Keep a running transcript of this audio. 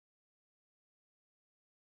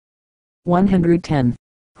110.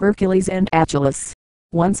 Hercules and Achelous.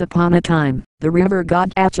 Once upon a time, the river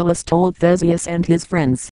god Achelous told Theseus and his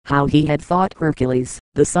friends how he had fought Hercules,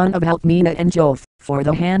 the son of Alcmena and Jove, for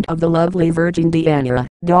the hand of the lovely virgin Deianira,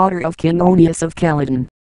 daughter of King Oeneus of Calydon.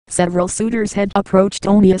 Several suitors had approached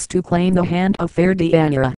Oeneus to claim the hand of fair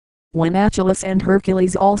Deianira. When Achelous and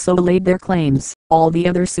Hercules also laid their claims, all the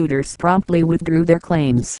other suitors promptly withdrew their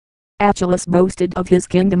claims. Achelous boasted of his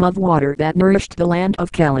kingdom of water that nourished the land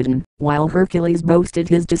of Calydon, while Hercules boasted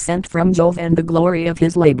his descent from Jove and the glory of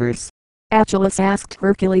his labors. Achelous asked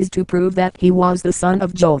Hercules to prove that he was the son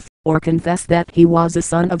of Jove, or confess that he was a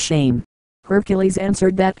son of shame. Hercules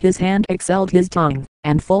answered that his hand excelled his tongue,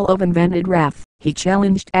 and full of unvented wrath, he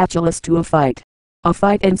challenged Achelous to a fight. A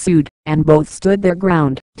fight ensued, and both stood their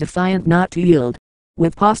ground, defiant not to yield.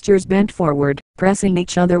 With postures bent forward, pressing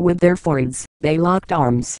each other with their foreheads, they locked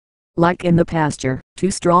arms. Like in the pasture,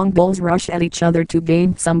 two strong bulls rush at each other to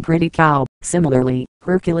gain some pretty cow. Similarly,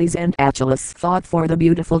 Hercules and Achelous fought for the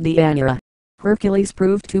beautiful Deianira. Hercules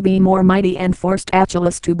proved to be more mighty and forced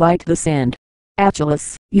Achelous to bite the sand.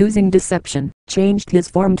 Achelous, using deception, changed his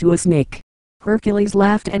form to a snake. Hercules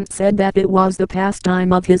laughed and said that it was the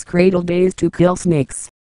pastime of his cradle days to kill snakes.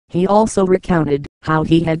 He also recounted how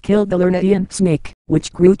he had killed the Lernaean snake,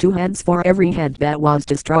 which grew 2 heads for every head that was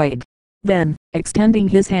destroyed. Then, extending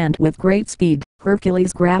his hand with great speed,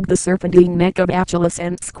 Hercules grabbed the serpentine neck of Achelous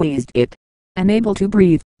and squeezed it. Unable to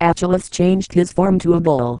breathe, Achelous changed his form to a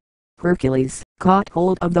bull. Hercules caught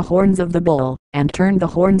hold of the horns of the bull, and turned the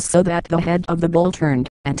horns so that the head of the bull turned,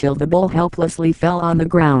 until the bull helplessly fell on the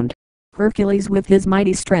ground. Hercules with his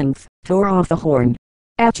mighty strength, tore off the horn.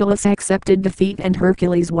 Achelous accepted defeat and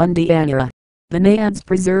Hercules won Deianira. The Naiads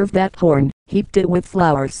preserved that horn, heaped it with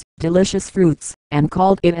flowers, delicious fruits, and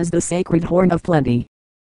called it as the sacred horn of plenty.